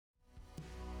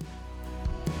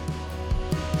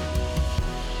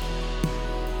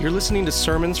You're listening to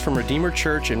sermons from Redeemer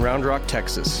Church in Round Rock,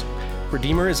 Texas.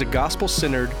 Redeemer is a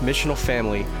gospel-centered, missional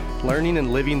family learning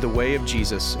and living the way of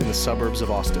Jesus in the suburbs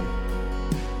of Austin.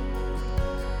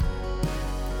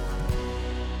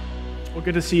 Well,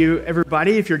 good to see you,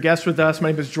 everybody. If you're a guest with us, my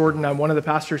name is Jordan. I'm one of the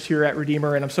pastors here at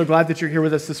Redeemer, and I'm so glad that you're here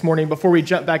with us this morning. Before we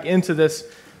jump back into this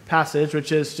passage,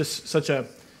 which is just such a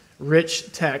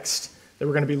rich text that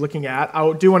we're going to be looking at,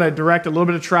 I do want to direct a little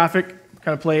bit of traffic,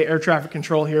 kind of play air traffic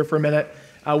control here for a minute.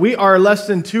 We are less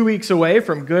than 2 weeks away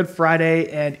from Good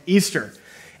Friday and Easter.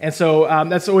 And so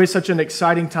that's always such an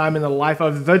exciting time in the life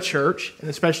of the church, and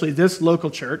especially this local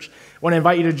church. I want to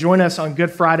invite you to join us on Good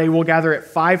Friday. We'll gather at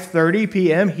 5:30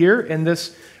 p.m. here in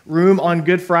this room on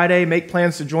Good Friday. Make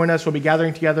plans to join us. We'll be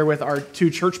gathering together with our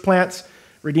two church plants,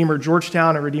 Redeemer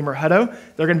Georgetown and Redeemer Hutto.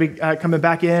 They're going to be coming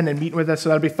back in and meeting with us, so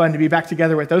that'll be fun to be back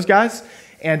together with those guys.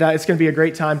 And it's going to be a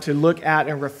great time to look at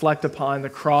and reflect upon the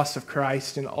cross of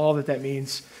Christ and all that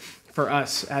means for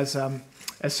us as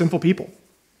sinful people.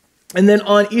 And then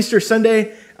on Easter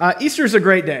Sunday, Easter is a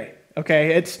great day.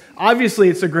 Okay, it's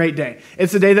a great day.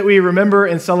 It's a day that we remember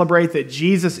and celebrate that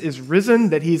Jesus is risen,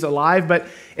 that he's alive, but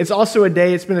it's also a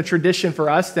day, it's been a tradition for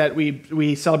us that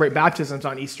we celebrate baptisms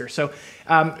on Easter. So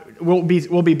we'll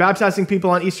be baptizing people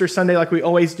on Easter Sunday like we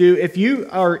always do. If you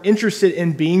are interested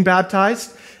in being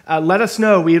baptized, let us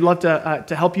know. We'd love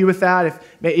to help you with that.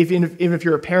 Even if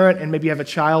you're a parent and maybe you have a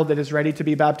child that is ready to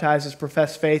be baptized as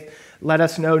professed faith, let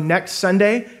us know. Next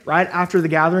Sunday, right after the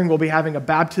gathering, we'll be having a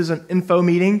baptism info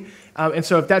meeting. And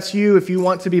so if that's you, if you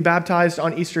want to be baptized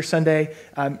on Easter Sunday,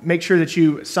 make sure that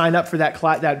you sign up for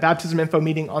that baptism info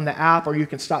meeting on the app, or you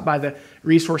can stop by the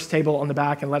resource table on the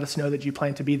back and let us know that you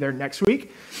plan to be there next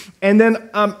week. And then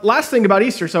last thing about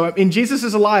Easter, so Jesus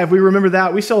is alive. We remember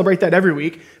that. We celebrate that every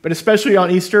week, but especially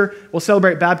on Easter, we'll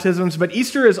celebrate baptisms. But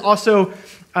Easter is also,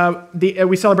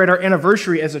 we celebrate our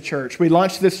anniversary as a church. We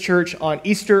launched this church on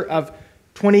Easter of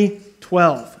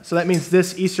 2012. So that means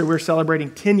this Easter we're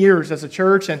celebrating 10 years as a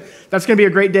church, and that's going to be a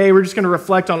great day. We're just going to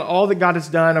reflect on all that God has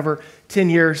done over 10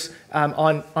 years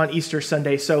on Easter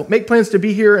Sunday. So make plans to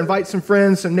be here, invite some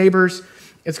friends, some neighbors.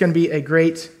 It's going to be a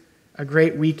great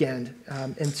weekend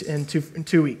in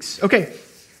 2 weeks. Okay,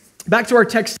 back to our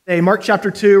text today, Mark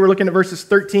chapter 2. We're looking at verses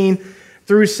 13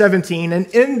 through 17. And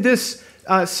in this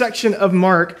section of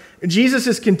Mark, Jesus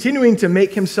is continuing to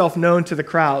make himself known to the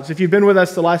crowds. If you've been with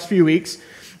us the last few weeks,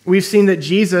 we've seen that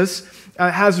Jesus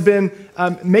has been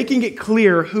making it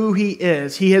clear who he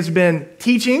is. He has been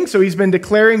teaching, so he's been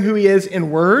declaring who he is in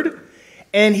word,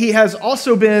 and he has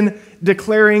also been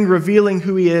declaring, revealing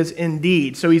who he is in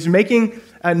deed. So he's making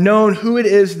known who it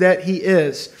is that he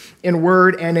is in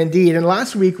word and in deed. And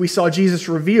last week we saw Jesus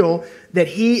reveal that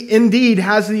he indeed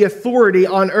has the authority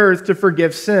on earth to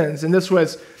forgive sins. And this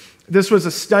was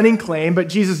a stunning claim, but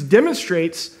Jesus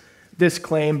demonstrates this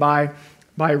claim by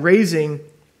raising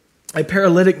a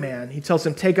paralytic man. He tells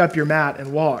him, "Take up your mat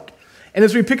and walk." And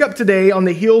as we pick up today on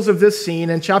the heels of this scene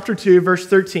in chapter 2, verse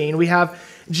 13, we have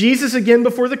Jesus again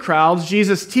before the crowds,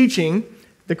 Jesus teaching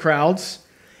the crowds,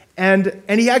 and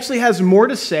he actually has more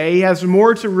to say. He has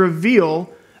more to reveal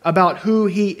about who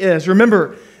he is.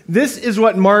 Remember, this is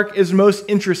what Mark is most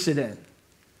interested in.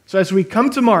 So as we come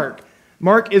to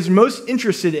Mark is most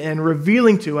interested in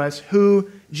revealing to us who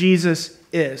Jesus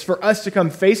is, for us to come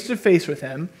face to face with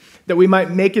him, that we might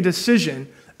make a decision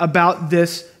about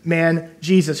this man,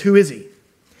 Jesus. Who is he?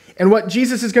 And what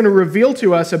Jesus is going to reveal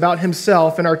to us about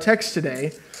himself in our text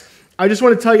today, I just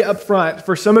want to tell you up front,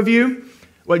 for some of you,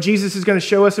 what Jesus is going to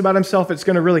show us about himself, it's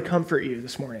going to really comfort you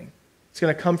this morning. It's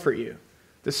going to comfort you.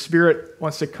 The Spirit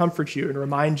wants to comfort you and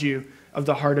remind you of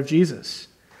the heart of Jesus.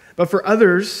 But for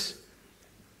others,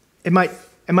 it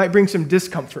might bring some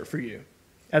discomfort for you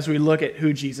as we look at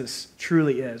who Jesus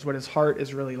truly is, what his heart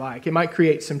is really like. It might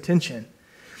create some tension.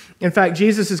 In fact,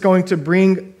 Jesus is going to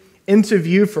bring into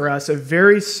view for us a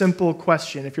very simple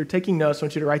question. If you're taking notes, I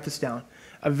want you to write this down.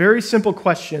 A very simple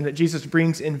question that Jesus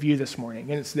brings in view this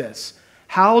morning, and it's this: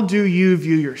 how do you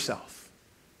view yourself?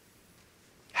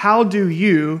 How do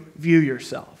you view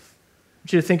yourself? I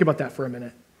want you to think about that for a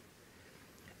minute.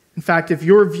 In fact, if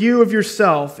your view of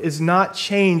yourself is not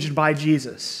changed by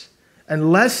Jesus,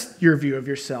 unless your view of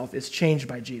yourself is changed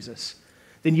by Jesus,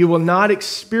 then you will not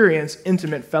experience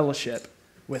intimate fellowship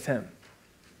with him.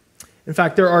 In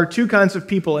fact, there are two kinds of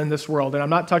people in this world, and I'm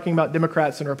not talking about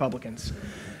Democrats and Republicans.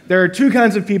 There are two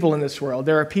kinds of people in this world.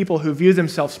 There are people who view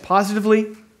themselves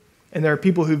positively, and there are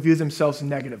people who view themselves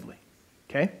negatively.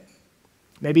 Okay?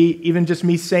 Maybe even just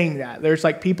me saying that. There's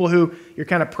like people who you're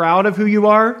kind of proud of who you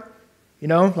are,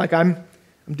 like I'm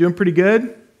doing pretty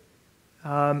good.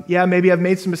 Yeah, maybe I've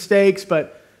made some mistakes,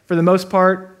 but for the most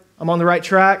part, I'm on the right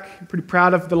track. I'm pretty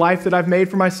proud of the life that I've made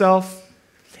for myself.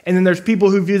 And then there's people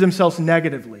who view themselves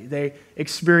negatively. They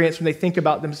experience, when they think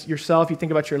about yourself, you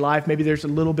think about your life, maybe there's a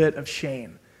little bit of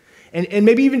shame. And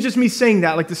maybe even just me saying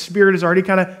that, like the Spirit is already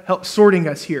kind of helped sorting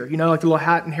us here, like the little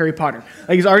hat in Harry Potter.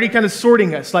 Like he's already kind of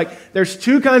sorting us. Like there's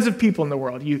two kinds of people in the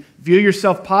world. You view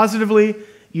yourself positively,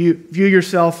 you view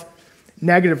yourself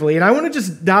negatively. And I want to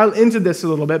just dial into this a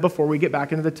little bit before we get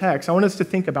back into the text. I want us to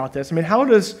think about this. I mean, how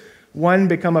does one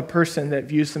become a person that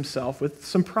views himself with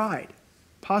some pride,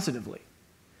 positively?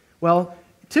 Well,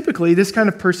 typically, this kind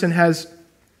of person has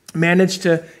managed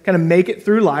to kind of make it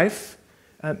through life,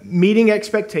 meeting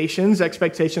expectations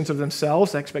of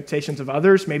themselves, expectations of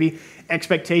others, maybe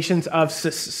expectations of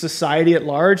society at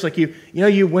large. Like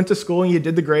you went to school and you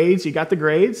did the grades, you got the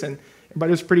grades, and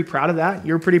everybody was pretty proud of that.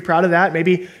 You were pretty proud of that.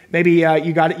 Maybe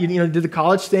you got it. Did the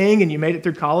college thing and you made it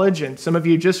through college. And some of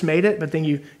you just made it, but then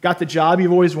you got the job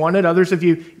you've always wanted. Others of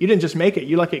you didn't just make it.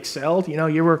 You excelled.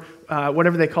 You were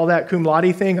whatever they call that cum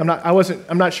laude thing. I'm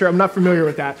not sure. I'm not familiar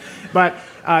with that. But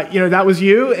that was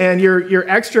you, and you're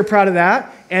extra proud of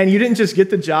that. And you didn't just get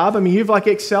the job. I mean, you've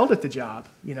excelled at the job.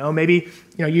 Maybe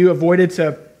you avoided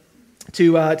to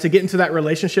get into that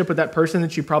relationship with that person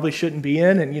that you probably shouldn't be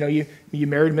in, and you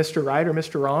married Mr. Right or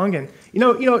Mr. Wrong, and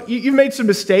you've made some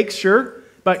mistakes, sure,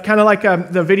 but kind of like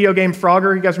the video game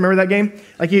Frogger. You guys remember that game?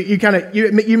 Like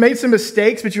you made some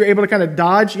mistakes, but you were able to kind of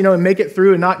dodge, and make it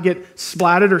through and not get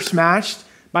splatted or smashed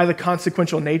by the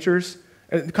consequential nature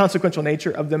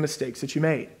of the mistakes that you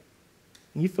made,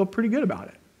 and you feel pretty good about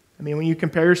it. I mean, when you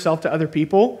compare yourself to other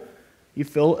people, you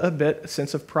feel a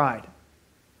sense of pride.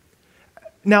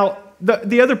 Now,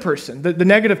 the other person, the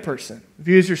negative person,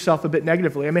 views yourself a bit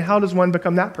negatively. I mean, how does one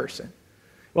become that person?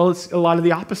 Well, it's a lot of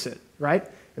the opposite, right?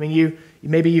 I mean,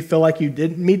 maybe you feel like you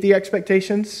didn't meet the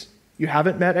expectations. You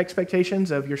haven't met expectations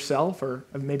of yourself or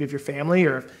maybe of your family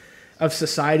or of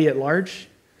society at large.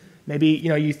 Maybe,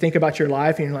 you think about your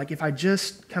life and you're like, if I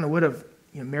just kind of would have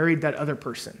married that other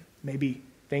person, maybe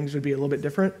things would be a little bit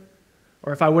different.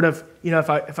 Or if I would have,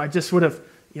 if I just would have,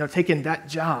 taken that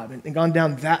job and gone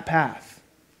down that path.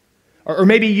 Or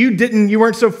maybe you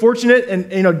weren't so fortunate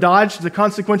and dodged the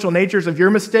consequential natures of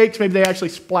your mistakes. Maybe they actually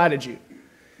splatted you.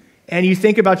 And you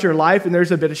think about your life and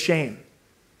there's a bit of shame.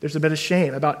 There's a bit of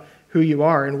shame about who you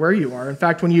are and where you are. In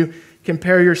fact, when you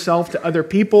compare yourself to other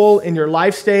people in your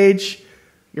life stage,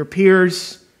 your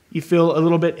peers, you feel a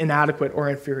little bit inadequate or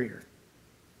inferior.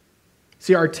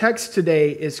 See, our text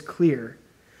today is clear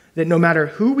that no matter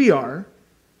who we are,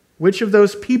 which of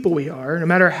those people we are, no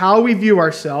matter how we view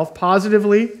ourselves,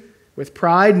 positively, with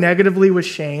pride, negatively, with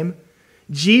shame,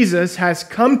 Jesus has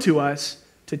come to us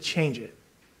to change it.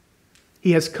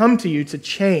 He has come to you to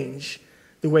change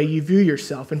the way you view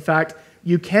yourself. In fact,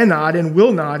 you cannot and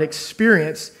will not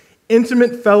experience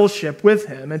intimate fellowship with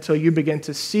him until you begin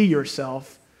to see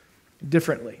yourself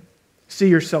differently. See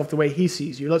yourself the way he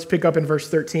sees you. Let's pick up in verse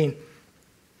 13.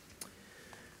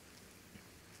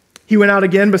 He went out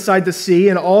again beside the sea,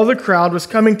 and all the crowd was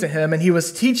coming to him, and he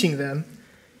was teaching them.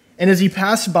 And as he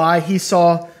passed by, he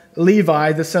saw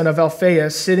Levi, the son of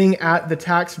Alphaeus, sitting at the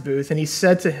tax booth, and he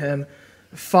said to him,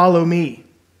 "Follow me."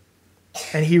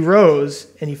 And he rose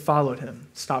and he followed him.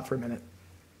 Stop for a minute.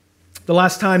 The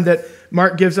last time that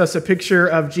Mark gives us a picture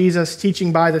of Jesus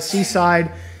teaching by the seaside,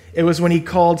 it was when he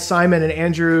called Simon and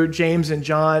Andrew, James and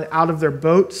John out of their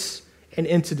boats and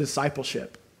into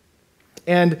discipleship.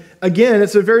 And again,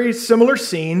 it's a very similar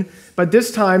scene, but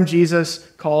this time Jesus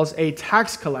calls a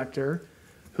tax collector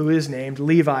who is named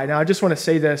Levi. Now, I just want to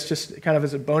say this, just kind of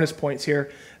as a bonus points here.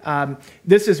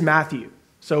 This is Matthew.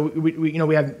 So we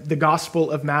have the Gospel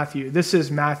of Matthew. This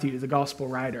is Matthew, the Gospel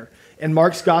writer. In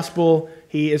Mark's Gospel,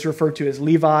 he is referred to as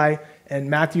Levi. In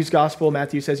Matthew's Gospel,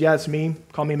 Matthew says, "Yeah, it's me.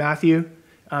 Call me Matthew."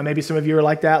 Maybe some of you are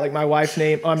like that, like my wife's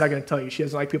name. Oh, I'm not going to tell you. She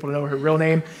doesn't like people to know her real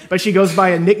name, but she goes by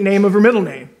a nickname of her middle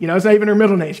name. It's not even her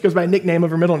middle name. She goes by a nickname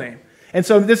of her middle name. And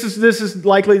so this is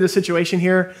likely the situation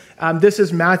here. This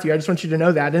is Matthew. I just want you to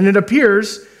know that. And it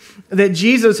appears that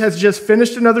Jesus has just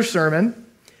finished another sermon,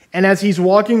 and as he's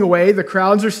walking away, the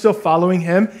crowds are still following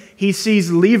him. He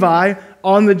sees Levi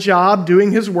on the job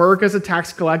doing his work as a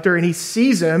tax collector, and he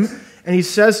sees him, and he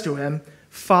says to him,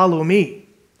 "Follow me."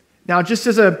 Now, just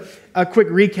as a quick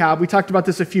recap, we talked about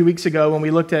this a few weeks ago when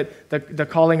we looked at the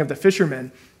calling of the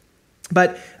fishermen.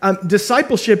 But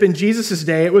discipleship in Jesus'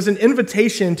 day, it was an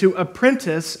invitation to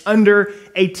apprentice under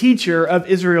a teacher of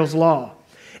Israel's law.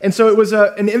 And so it was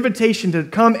an invitation to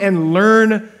come and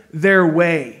learn their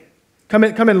way.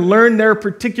 Come and learn their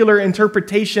particular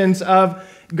interpretations of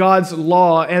God's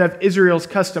law and of Israel's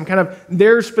custom, kind of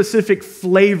their specific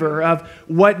flavor of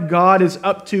what God is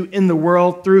up to in the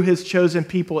world through his chosen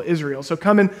people, Israel. So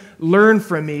come and learn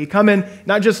from me. Come and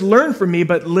not just learn from me,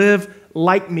 but live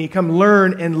like me. Come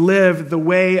learn and live the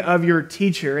way of your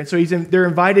teacher. And so they're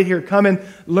invited here. Come and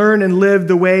learn and live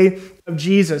the way of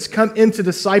Jesus. Come into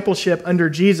discipleship under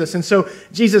Jesus. And so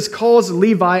Jesus calls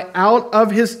Levi out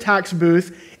of his tax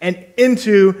booth and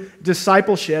into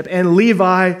discipleship, and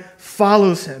Levi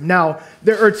follows him. Now,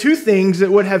 there are two things that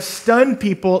would have stunned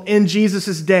people in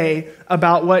Jesus' day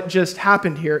about what just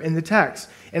happened here in the text.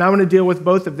 And I want to deal with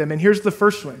both of them. And here's the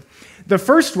first one. The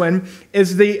first one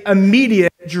is the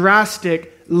immediate,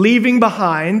 drastic leaving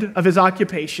behind of his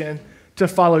occupation to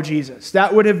follow Jesus.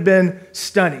 That would have been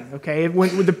stunning, okay?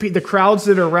 When the crowds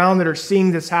that are around that are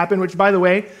seeing this happen, which, by the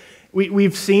way,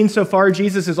 we've seen so far,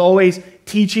 Jesus is always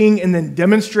teaching and then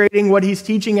demonstrating what he's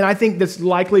teaching, and I think that's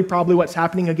likely probably what's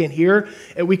happening again here.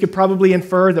 And we could probably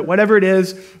infer that whatever it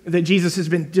is that Jesus has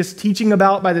been just teaching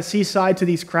about by the seaside to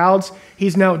these crowds,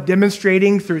 he's now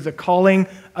demonstrating through the calling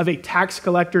of a tax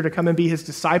collector to come and be his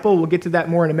disciple. We'll get to that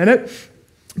more in a minute.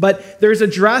 But there's a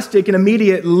drastic and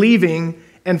immediate leaving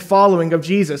and following of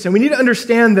Jesus. And we need to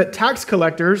understand that tax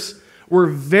collectors were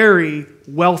very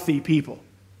wealthy people,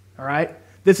 all right?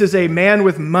 This is a man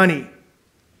with money,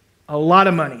 a lot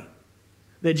of money,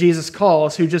 that Jesus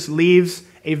calls, who just leaves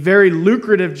a very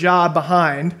lucrative job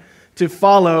behind to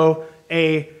follow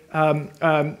a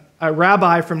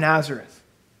rabbi from Nazareth.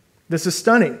 This is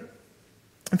stunning.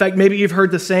 In fact, maybe you've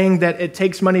heard the saying that it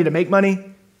takes money to make money.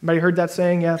 Anybody heard that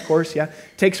saying? Yeah, of course, yeah.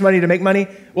 It takes money to make money.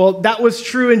 Well, that was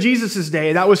true in Jesus'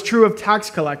 day. That was true of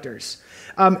tax collectors.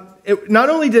 Not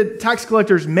only did tax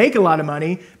collectors make a lot of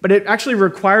money, but it actually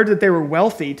required that they were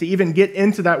wealthy to even get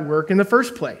into that work in the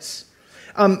first place.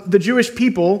 The Jewish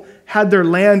people had their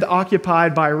land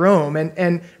occupied by Rome,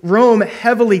 and Rome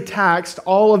heavily taxed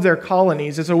all of their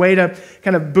colonies as a way to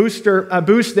kind of boost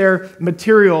their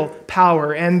material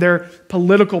power and their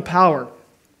political power.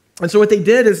 And so what they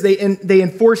did is they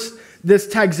enforced this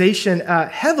taxation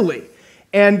heavily,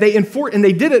 and they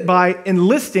did it by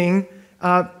enlisting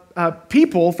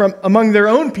people from among their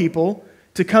own people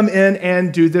to come in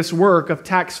and do this work of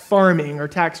tax farming or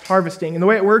tax harvesting. And the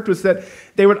way it worked was that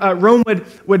Rome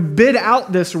would bid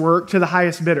out this work to the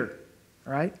highest bidder.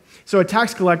 All right? So a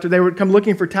tax collector, they would come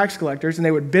looking for tax collectors, and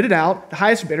they would bid it out, the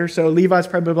highest bidder. So Levi's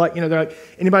probably like, they're like,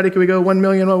 anybody, can we go 1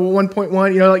 million,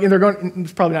 1.1? They're going,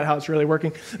 it's probably not how it's really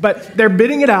working. But they're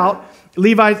bidding it out.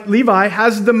 Levi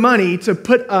has the money to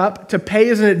put up, to pay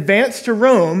as an advance to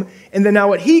Rome, and then now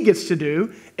what he gets to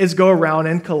do is go around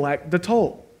and collect the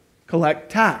toll,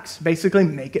 collect tax, basically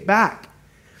make it back.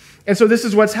 And so this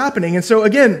is what's happening. And so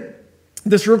again,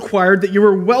 this required that you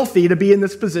were wealthy to be in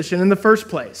this position in the first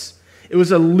place. It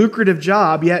was a lucrative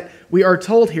job, yet we are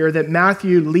told here that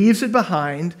Matthew leaves it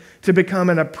behind to become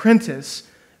an apprentice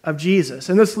of Jesus.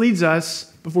 And this leads us,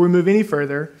 before we move any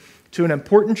further, to an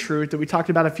important truth that we talked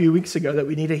about a few weeks ago that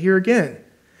we need to hear again.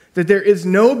 That there is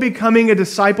no becoming a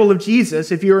disciple of Jesus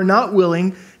if you are not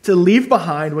willing to leave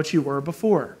behind what you were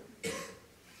before.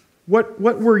 What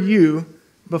were you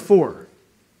before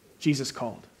Jesus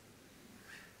called?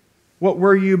 What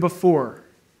were you before?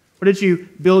 What did you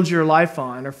build your life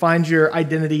on or find your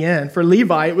identity in? For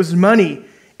Levi, it was money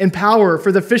and power.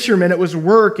 For the fishermen, it was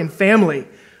work and family.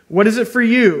 What is it for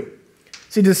you?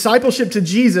 See, discipleship to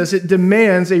Jesus, it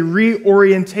demands a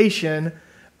reorientation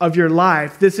of your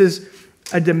life. This is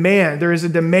a demand. There is a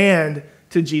demand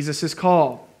to Jesus'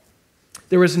 call.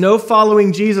 There was no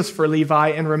following Jesus for Levi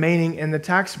and remaining in the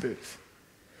tax booth.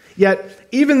 Yet,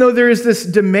 even though there is this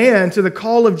demand to the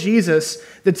call of Jesus,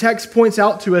 the text points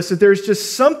out to us that there's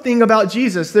just something about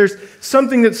Jesus. There's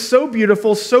something that's so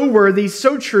beautiful, so worthy,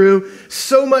 so true,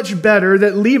 so much better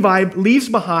that Levi leaves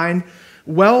behind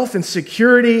wealth and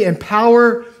security and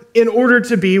power in order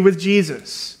to be with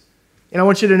Jesus. And I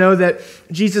want you to know that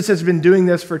Jesus has been doing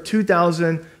this for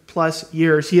 2,000 plus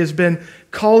years. He has been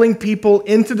calling people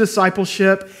into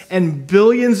discipleship, and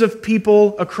billions of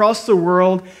people across the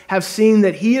world have seen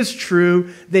that he is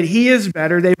true, that he is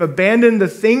better. They've abandoned the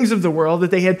things of the world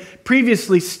that they had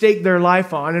previously staked their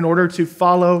life on in order to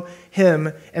follow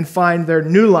him and find their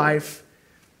new life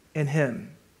in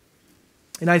him.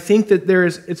 And I think that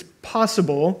it's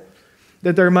possible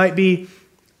that there might be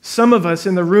some of us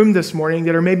in the room this morning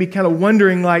that are maybe kind of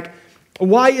wondering, like,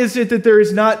 why is it that there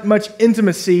is not much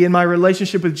intimacy in my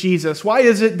relationship with Jesus? Why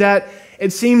is it that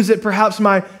it seems that perhaps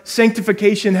my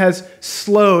sanctification has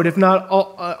slowed, if not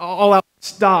all out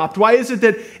stopped? Why is it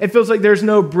that it feels like there's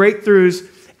no breakthroughs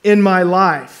in my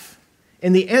life?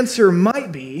 And the answer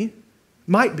might be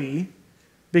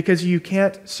because you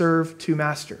can't serve two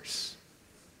masters.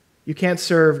 You can't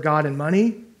serve God and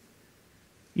money.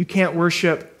 You can't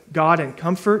worship God and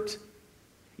comfort.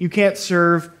 You can't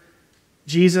serve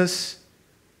Jesus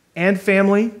and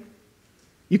family.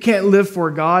 You can't live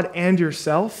for God and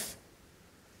yourself.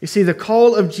 You see, the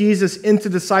call of Jesus into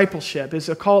discipleship is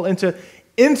a call into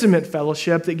intimate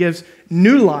fellowship that gives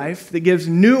new life, that gives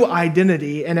new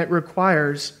identity, and it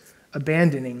requires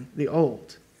abandoning the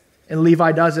old. And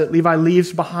Levi does it. Levi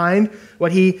leaves behind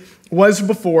what he was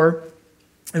before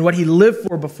and what he lived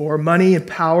for before, money and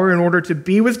power, in order to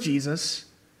be with Jesus.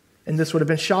 And this would have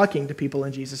been shocking to people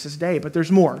in Jesus' day. But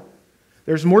there's more.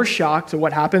 There's more shock to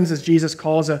what happens as Jesus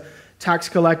calls a tax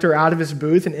collector out of his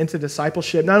booth and into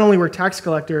discipleship. Not only were tax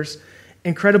collectors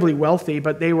incredibly wealthy,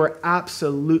 but they were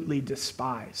absolutely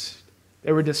despised.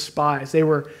 They were despised. They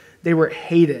were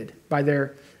hated by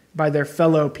their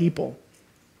fellow people,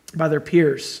 by their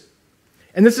peers.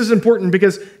 And this is important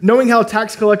because knowing how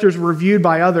tax collectors were viewed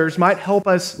by others might help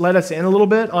us let us in a little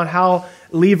bit on how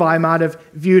Levi might have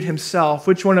viewed himself,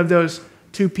 which one of those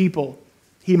two people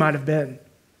he might have been.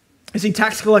 You see,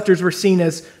 tax collectors were seen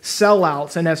as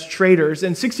sellouts and as traitors.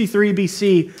 In 63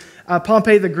 BC,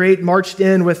 Pompey the Great marched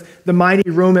in with the mighty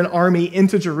Roman army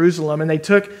into Jerusalem, and they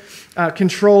took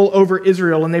control over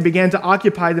Israel, and they began to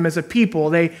occupy them as a people.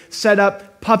 They set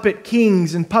up puppet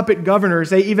kings and puppet governors.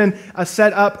 They even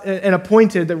set up and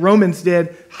appointed, the Romans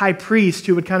did, high priests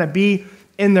who would kind of be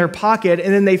in their pocket.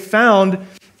 And then they found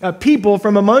people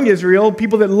from among Israel,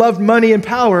 people that loved money and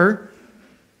power,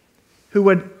 who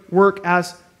would work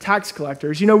as tax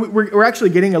collectors. You know, we're actually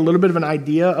getting a little bit of an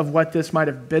idea of what this might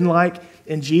have been like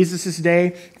in Jesus'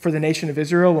 day for the nation of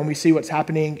Israel when we see what's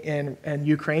happening in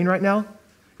Ukraine right now.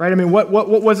 Right? I mean, what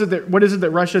is it that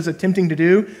Russia is attempting to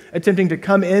do? Attempting to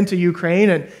come into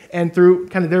Ukraine and through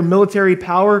kind of their military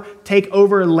power, take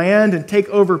over land and take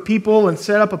over people and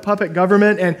set up a puppet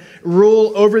government and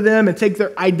rule over them and take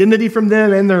their identity from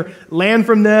them and their land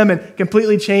from them and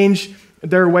completely change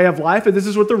their way of life. And this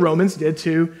is what the Romans did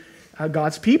to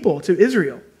God's people, to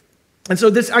Israel. And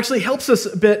so this actually helps us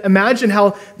a bit imagine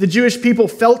how the Jewish people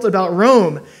felt about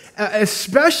Rome,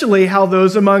 especially how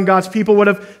those among God's people would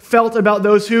have felt about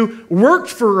those who worked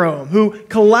for Rome, who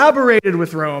collaborated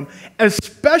with Rome,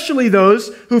 especially those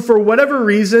who, for whatever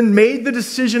reason, made the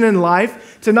decision in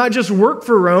life to not just work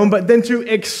for Rome, but then to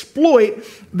exploit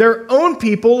their own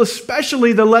people,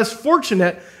 especially the less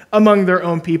fortunate among their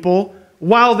own people,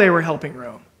 while they were helping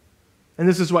Rome. And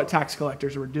this is what tax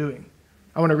collectors were doing.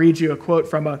 I want to read you a quote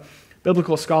from a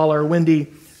biblical scholar, Wendy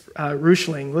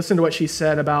Rushling. Listen to what she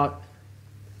said about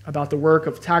the work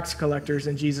of tax collectors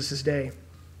in Jesus' day.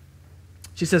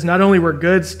 She says, not only were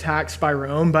goods taxed by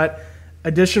Rome, but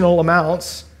additional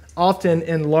amounts, often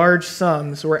in large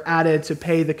sums, were added to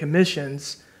pay the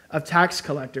commissions of tax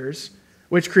collectors,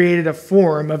 which created a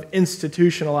form of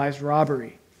institutionalized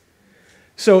robbery.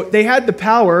 So they had the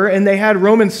power, and they had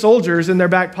Roman soldiers in their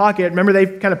back pocket. Remember, they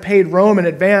kind of paid Rome in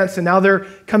advance, and now they're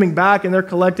coming back, and they're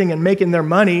collecting and making their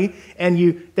money, and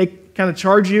they kind of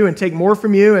charge you and take more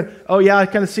from you, and oh yeah, I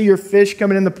kind of see your fish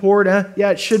coming in the port.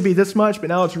 Yeah, it should be this much, but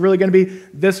now it's really going to be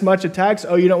this much a tax.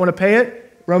 Oh, you don't want to pay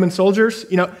it? Roman soldiers?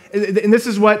 You know, and this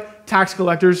is what tax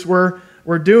collectors were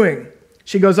doing.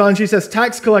 She goes on, she says,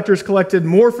 tax collectors collected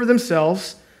more for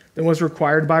themselves than was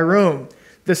required by Rome.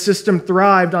 The system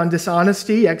thrived on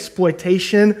dishonesty,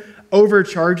 exploitation,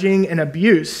 overcharging, and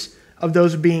abuse of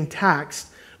those being taxed,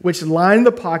 which lined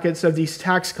the pockets of these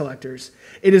tax collectors.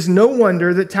 It is no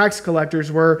wonder that tax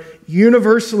collectors were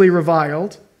universally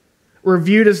reviled, were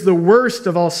viewed as the worst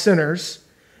of all sinners,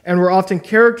 and were often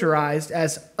characterized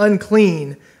as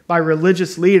unclean by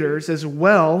religious leaders as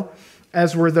well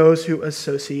as were those who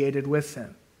associated with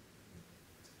them.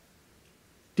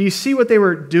 Do you see what they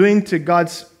were doing to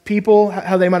God's people,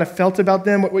 how they might have felt about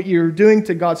them, what you're doing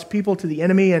to God's people, to the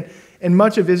enemy? And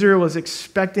much of Israel was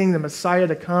expecting the Messiah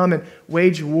to come and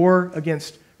wage war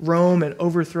against Rome and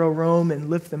overthrow Rome and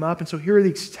lift them up. And so here are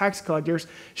these tax collectors.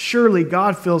 Surely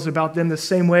God feels about them the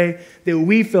same way that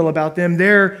we feel about them.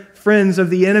 They're friends of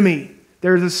the enemy.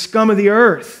 They're the scum of the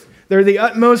earth. They're the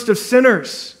utmost of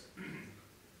sinners.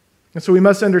 And so we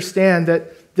must understand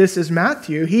that this is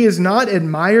Matthew. He is not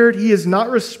admired. He is not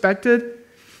respected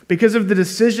because of the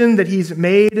decision that he's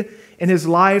made in his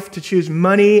life to choose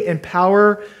money and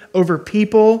power over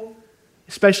people,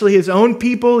 especially his own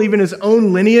people, even his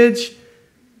own lineage.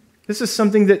 This is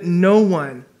something that no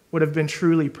one would have been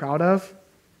truly proud of.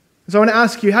 So I want to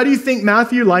ask you, how do you think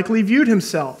Matthew likely viewed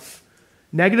himself?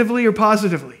 Negatively or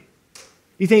positively? Do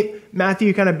you think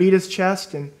Matthew kind of beat his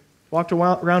chest and walked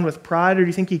around with pride, or do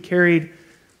you think he carried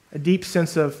a deep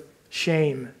sense of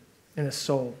shame in his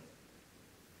soul?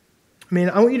 I mean,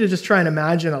 I want you to just try and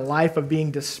imagine a life of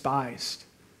being despised.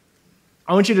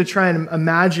 I want you to try and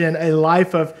imagine a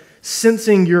life of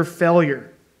sensing your failure.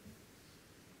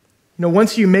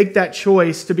 Once you make that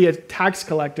choice to be a tax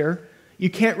collector, you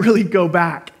can't really go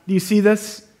back. Do you see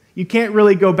this? You can't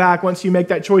really go back once you make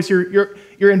that choice. You're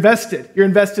invested. You're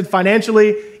invested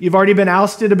financially. You've already been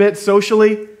ousted a bit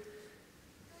socially.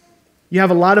 You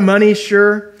have a lot of money,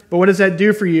 sure, but what does that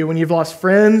do for you when you've lost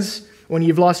friends, when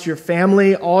you've lost your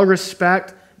family, all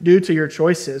respect due to your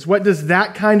choices? What does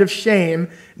that kind of shame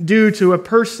do to a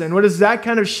person? What does that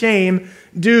kind of shame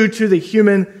do to the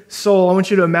human soul? I want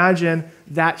you to imagine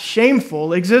that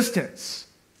shameful existence.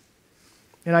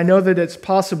 And I know that it's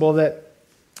possible that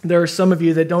there are some of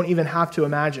you that don't even have to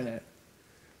imagine it.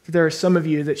 There are some of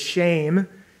you that shame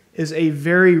is a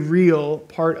very real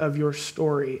part of your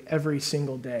story every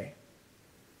single day.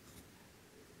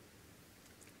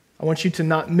 I want you to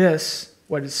not miss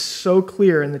what is so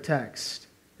clear in the text.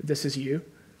 If this is you,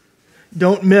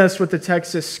 don't miss what the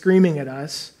text is screaming at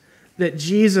us, that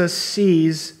Jesus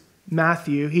sees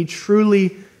Matthew. He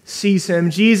truly sees him.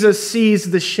 Jesus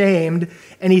sees the shamed,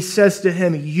 and he says to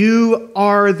him, "You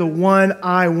are the one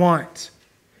I want.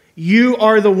 You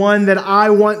are the one that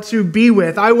I want to be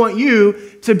with. I want you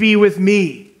to be with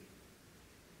me."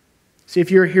 See,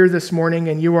 if you're here this morning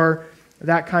and you are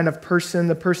that kind of person,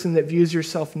 the person that views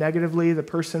yourself negatively, the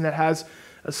person that has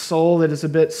a soul that is a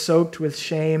bit soaked with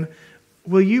shame,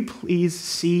 will you please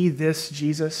see this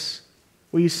Jesus?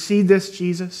 Will you see this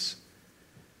Jesus?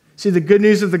 See, the good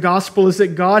news of the gospel is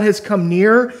that God has come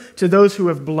near to those who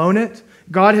have blown it.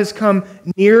 God has come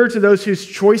near to those whose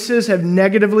choices have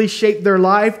negatively shaped their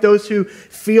life, those who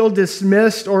feel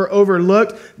dismissed or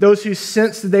overlooked, those who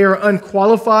sense that they are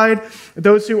unqualified,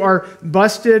 those who are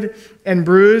busted and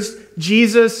bruised.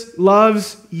 Jesus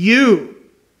loves you.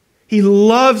 He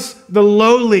loves the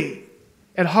lowly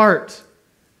at heart.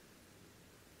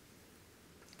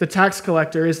 The tax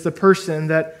collector is the person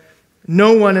that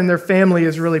no one in their family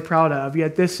is really proud of,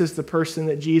 yet this is the person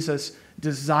that Jesus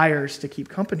desires to keep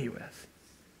company with.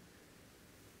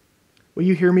 Will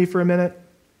you hear me for a minute?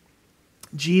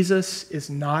 Jesus is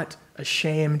not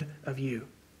ashamed of you,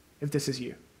 if this is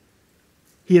you.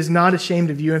 He is not ashamed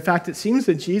of you. In fact, it seems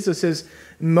that Jesus is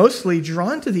mostly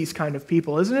drawn to these kind of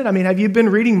people, isn't it? I mean, have you been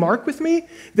reading Mark with me?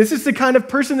 This is the kind of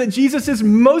person that Jesus is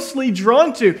mostly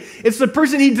drawn to. It's the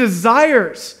person he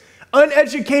desires.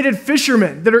 Uneducated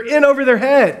fishermen that are in over their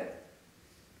head.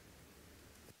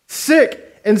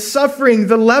 Sick and suffering,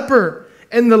 the leper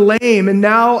and the lame, and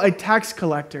now a tax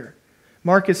collector.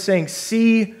 Mark is saying,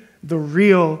 see the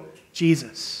real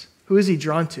Jesus. Who is he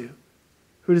drawn to?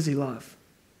 Who does he love?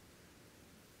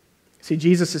 See,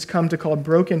 Jesus has come to call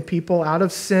broken people out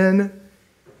of sin,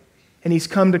 and he's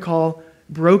come to call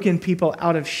broken people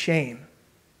out of shame.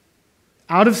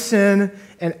 Out of sin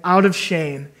and out of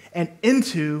shame, and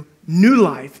into new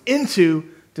life, into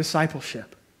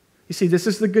discipleship. You see, this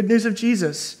is the good news of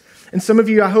Jesus. And some of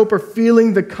you, I hope, are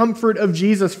feeling the comfort of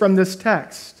Jesus from this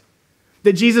text.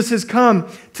 That Jesus has come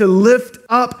to lift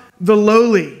up the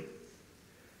lowly.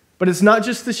 But it's not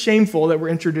just the shameful that we're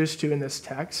introduced to in this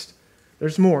text.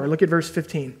 There's more. Look at verse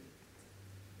 15.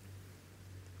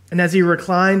 And as he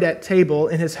reclined at table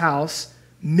in his house,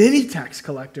 many tax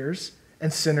collectors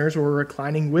and sinners were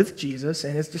reclining with Jesus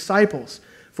and his disciples.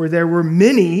 For there were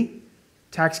many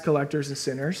tax collectors and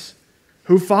sinners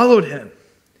who followed him.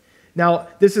 Now,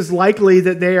 this is likely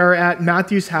that they are at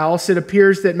Matthew's house. It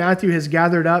appears that Matthew has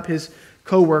gathered up his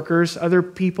co-workers, other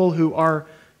people who are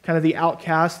kind of the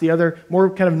outcasts, the other more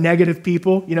kind of negative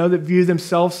people, that view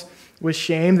themselves with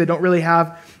shame. They don't really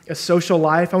have a social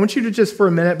life. I want you to just, for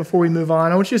a minute before we move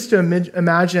on, I want you just to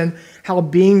imagine how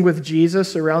being with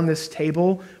Jesus around this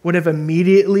table would have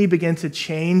immediately begun to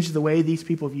change the way these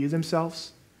people view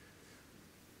themselves.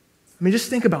 I mean,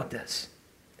 just think about this.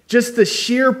 Just the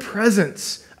sheer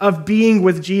presence of being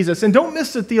with Jesus. And don't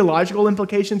miss the theological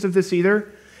implications of this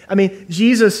either. I mean,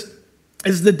 Jesus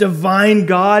is the divine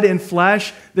God in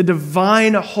flesh, the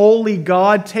divine, holy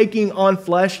God taking on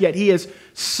flesh, yet he is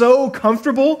so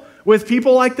comfortable with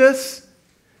people like this.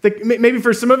 Maybe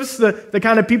for some of us, the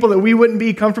kind of people that we wouldn't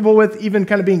be comfortable with even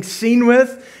kind of being seen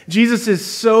with. Jesus is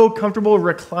so comfortable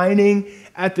reclining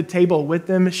at the table with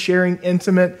them, sharing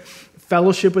intimate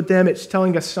fellowship with them. It's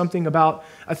telling us something about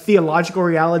a theological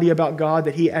reality about God,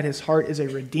 that he at his heart is a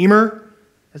redeemer.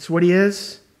 That's what he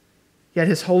is. Yet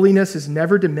his holiness is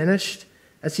never diminished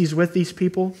as he's with these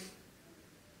people.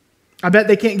 I bet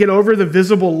they can't get over the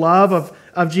visible love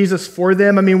of Jesus for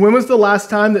them. I mean, when was the last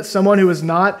time that someone who was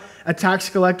not a tax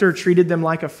collector treated them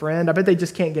like a friend, I bet they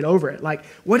just can't get over it. Like,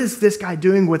 what is this guy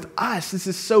doing with us? This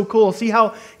is so cool. See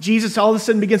how Jesus all of a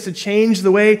sudden begins to change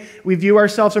the way we view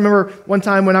ourselves. I remember one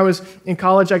time when I was in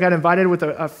college, I got invited with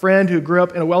a friend who grew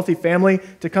up in a wealthy family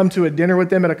to come to a dinner with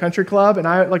them at a country club. And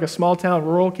I, like a small town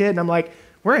rural kid, and I'm like,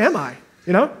 where am I?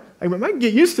 I might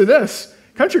get used to this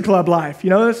country club life.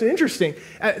 That's interesting.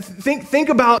 Think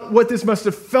about what this must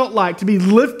have felt like to be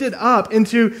lifted up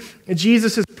into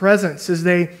Jesus' presence as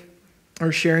they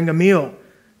are sharing a meal.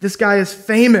 This guy is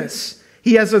famous.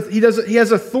 He has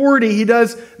authority. He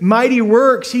does mighty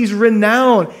works. He's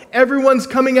renowned. Everyone's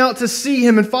coming out to see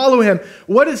him and follow him.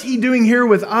 What is he doing here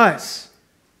with us?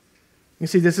 You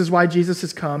see, this is why Jesus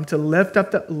has come, to lift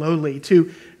up the lowly,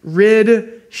 to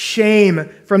rid shame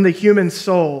from the human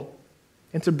soul,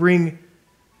 and to bring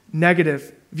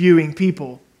negative viewing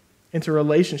people into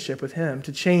relationship with him,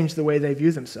 to change the way they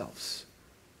view themselves.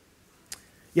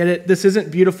 Yet this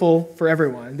isn't beautiful for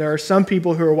everyone. There are some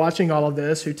people who are watching all of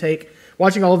this,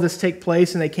 watching all of this take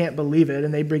place, and they can't believe it,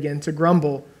 and they begin to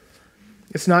grumble.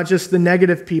 It's not just the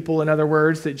negative people, in other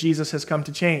words, that Jesus has come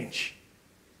to change.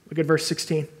 Look at verse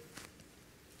 16.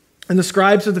 And the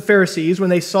scribes of the Pharisees, when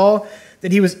they saw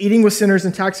that he was eating with sinners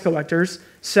and tax collectors,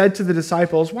 said to the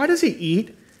disciples, "Why does he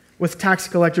eat with tax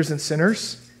collectors and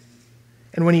sinners?"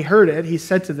 And when he heard it, he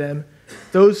said to them,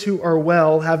 "Those who are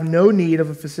well have no need of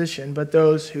a physician, but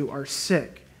those who are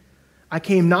sick. I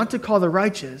came not to call the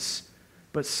righteous,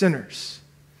 but sinners."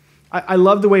 I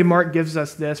love the way Mark gives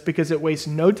us this because it wastes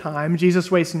no time. Jesus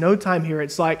wastes no time here.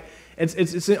 It's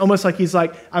almost like he's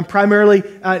like, I primarily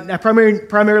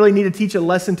need to teach a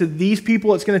lesson to these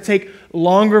people. It's going to take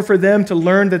longer for them to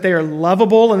learn that they are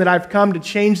lovable and that I've come to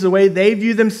change the way they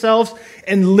view themselves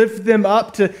and lift them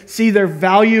up to see their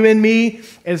value in me.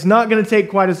 It's not going to take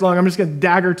quite as long. I'm just going to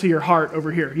dagger to your heart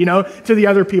over here, to the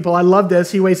other people. I love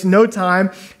this. He wastes no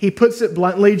time. He puts it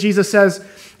bluntly. Jesus says,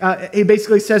 he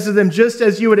basically says to them, just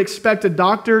as you would expect a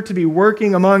doctor to be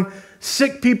working among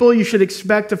sick people, you should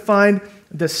expect to find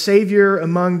the Savior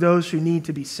among those who need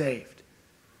to be saved.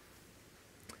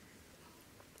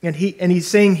 And he's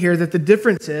saying here that the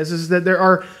difference is that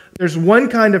there's one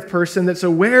kind of person that's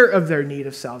aware of their need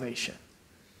of salvation.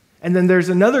 And then there's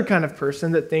another kind of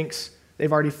person that thinks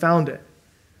they've already found it,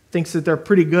 thinks that they're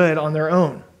pretty good on their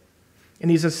own. And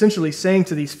he's essentially saying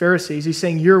to these Pharisees, he's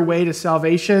saying your way to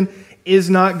salvation is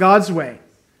not God's way.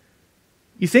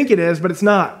 You think it is, but it's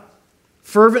not.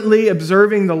 Fervently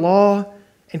observing the law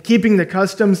and keeping the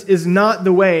customs is not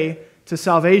the way to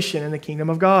salvation in the kingdom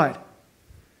of God.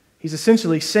 He's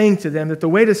essentially saying to them that the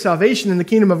way to salvation in the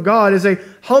kingdom of God is a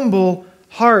humble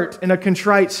heart and a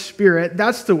contrite spirit.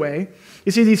 That's the way.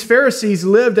 You see, these Pharisees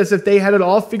lived as if they had it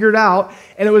all figured out,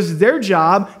 and it was their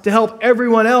job to help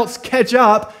everyone else catch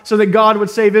up so that God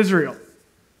would save Israel.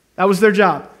 That was their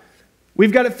job.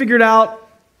 We've got it figured out.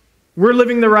 We're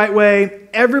living the right way.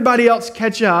 Everybody else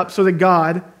catch up so that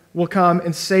God will come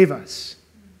and save us.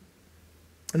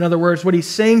 In other words, what he's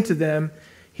saying to them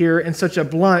here in such a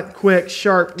blunt, quick,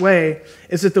 sharp way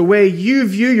is that the way you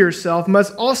view yourself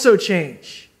must also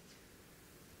change.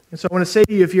 And so I want to say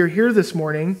to you, if you're here this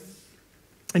morning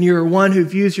and you're one who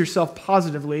views yourself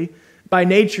positively, by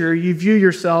nature you view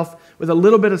yourself with a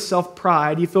little bit of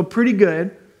self-pride, you feel pretty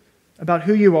good about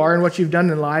who you are and what you've done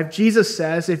in life, Jesus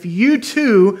says, if you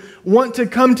too want to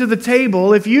come to the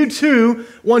table, if you too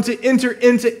want to enter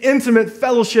into intimate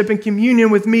fellowship and communion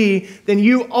with me, then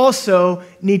you also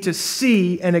need to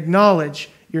see and acknowledge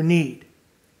your need.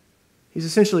 He's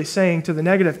essentially saying to the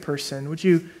negative person, would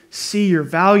you see your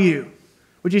value?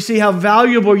 Would you see how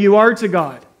valuable you are to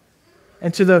God?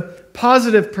 And to the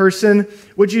positive person,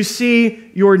 would you see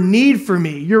your need for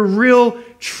me, your real,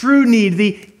 true need,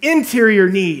 the interior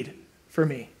need for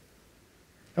me?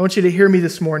 I want you to hear me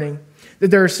this morning,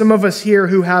 that there are some of us here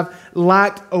who have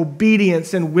lacked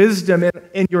obedience and wisdom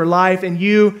in your life, and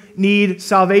you need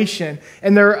salvation.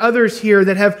 And there are others here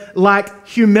that have lacked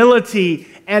humility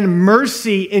and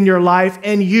mercy in your life,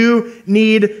 and you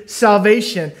need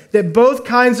salvation. That both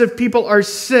kinds of people are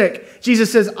sick.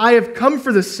 Jesus says, I have come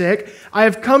for the sick. I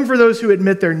have come for those who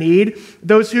admit their need,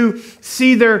 those who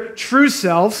see their true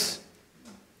selves.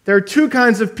 There are two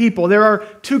kinds of people. There are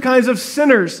two kinds of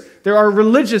sinners. There are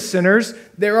religious sinners.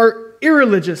 There are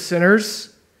irreligious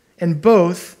sinners. And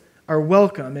both are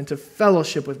welcome into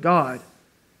fellowship with God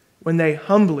when they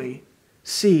humbly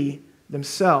see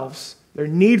themselves, their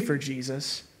need for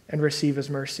Jesus, and receive His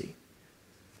mercy.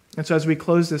 And so as we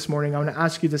close this morning, I want to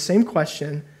ask you the same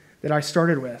question that I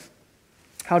started with.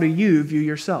 How do you view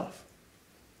yourself?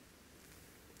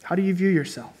 How do you view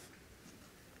yourself?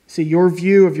 See, your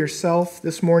view of yourself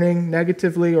this morning,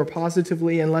 negatively or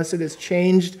positively, unless it is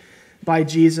changed by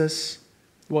Jesus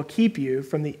will keep you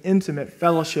from the intimate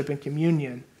fellowship and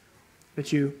communion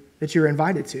that you're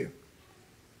invited to.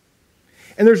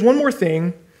 And there's one more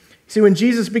thing. See, when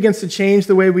Jesus begins to change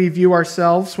the way we view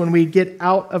ourselves, when we get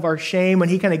out of our shame, when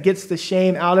he kind of gets the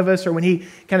shame out of us, or when he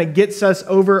kind of gets us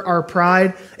over our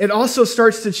pride, it also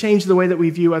starts to change the way that we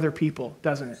view other people,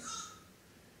 doesn't it?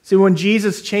 See, when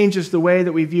Jesus changes the way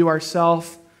that we view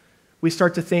ourselves, we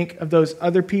start to think of those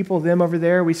other people, them over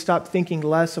there. We stop thinking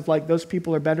less of like, those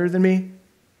people are better than me.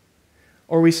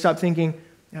 Or we stop thinking,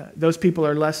 those people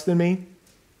are less than me.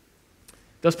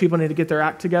 Those people need to get their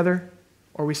act together.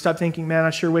 Or we stop thinking, man, I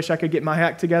sure wish I could get my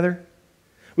act together.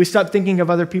 We stop thinking of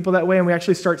other people that way, and we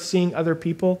actually start seeing other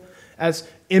people as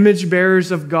image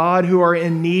bearers of God who are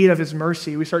in need of his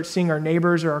mercy. We start seeing our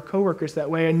neighbors or our coworkers that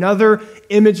way. Another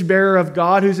image bearer of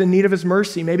God who's in need of his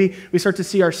mercy. Maybe we start to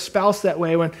see our spouse that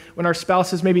way when our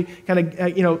spouse is maybe kind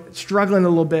of struggling a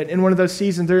little bit in one of those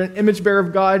seasons. They're an image bearer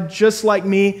of God just like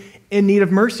me in need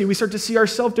of mercy. We start to see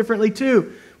ourselves differently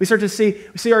too. We start to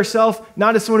see ourselves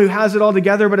not as someone who has it all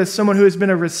together, but as someone who has been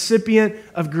a recipient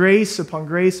of grace upon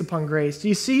grace upon grace. Do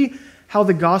you see how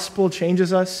the gospel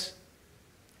changes us?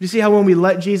 Do you see how when we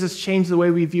let Jesus change the way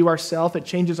we view ourselves, it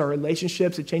changes our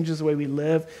relationships, it changes the way we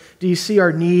live? Do you see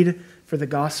our need for the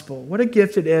gospel? What a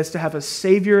gift it is to have a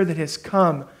Savior that has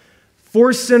come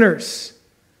for sinners,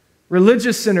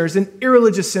 religious sinners and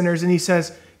irreligious sinners, and he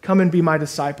says, come and be my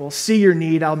disciple. See your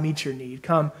need, I'll meet your need.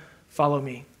 Come, follow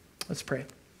me. Let's pray.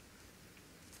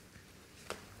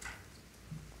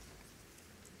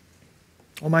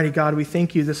 Almighty God, we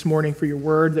thank you this morning for your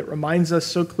word that reminds us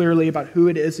so clearly about who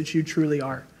it is that you truly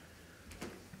are.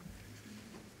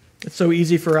 It's so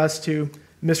easy for us to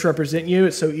misrepresent you.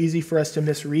 It's so easy for us to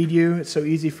misread you. It's so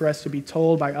easy for us to be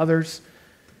told by others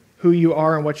who you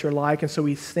are and what you're like. And so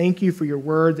we thank you for your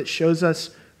word that shows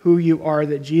us who you are,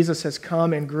 that Jesus has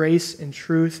come in grace and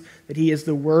truth, that he is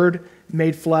the Word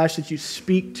made flesh, that you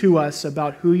speak to us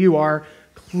about who you are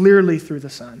clearly through the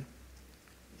Son.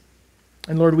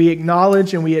 And Lord, we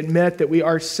acknowledge and we admit that we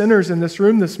are sinners in this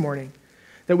room this morning,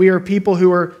 that we are people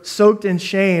who are soaked in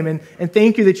shame, and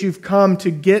thank you that you've come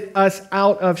to get us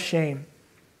out of shame.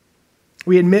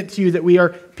 We admit to you that we are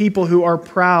people who are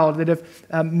proud, that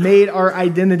have made our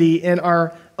identity in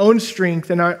our own strength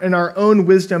and our own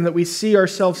wisdom, that we see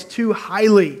ourselves too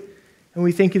highly. And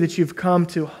we thank you that you've come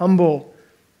to humble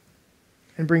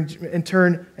and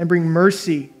bring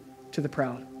mercy to the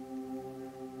proud.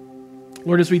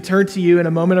 Lord, as we turn to you in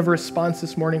a moment of response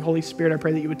this morning, Holy Spirit, I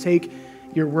pray that you would take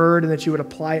your word and that you would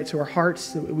apply it to our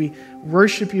hearts, that we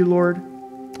worship you, Lord,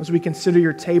 as we consider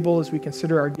your table, as we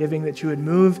consider our giving, that you would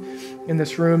move in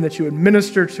this room, that you would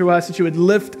minister to us, that you would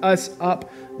lift us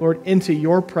up, Lord, into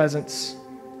your presence.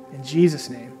 In Jesus'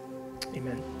 name,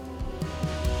 amen.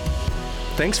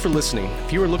 Thanks for listening.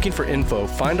 If you are looking for info,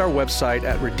 find our website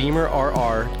at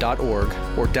redeemerrr.org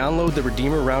or download the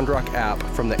Redeemer Round Rock app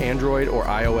from the Android or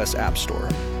iOS App Store.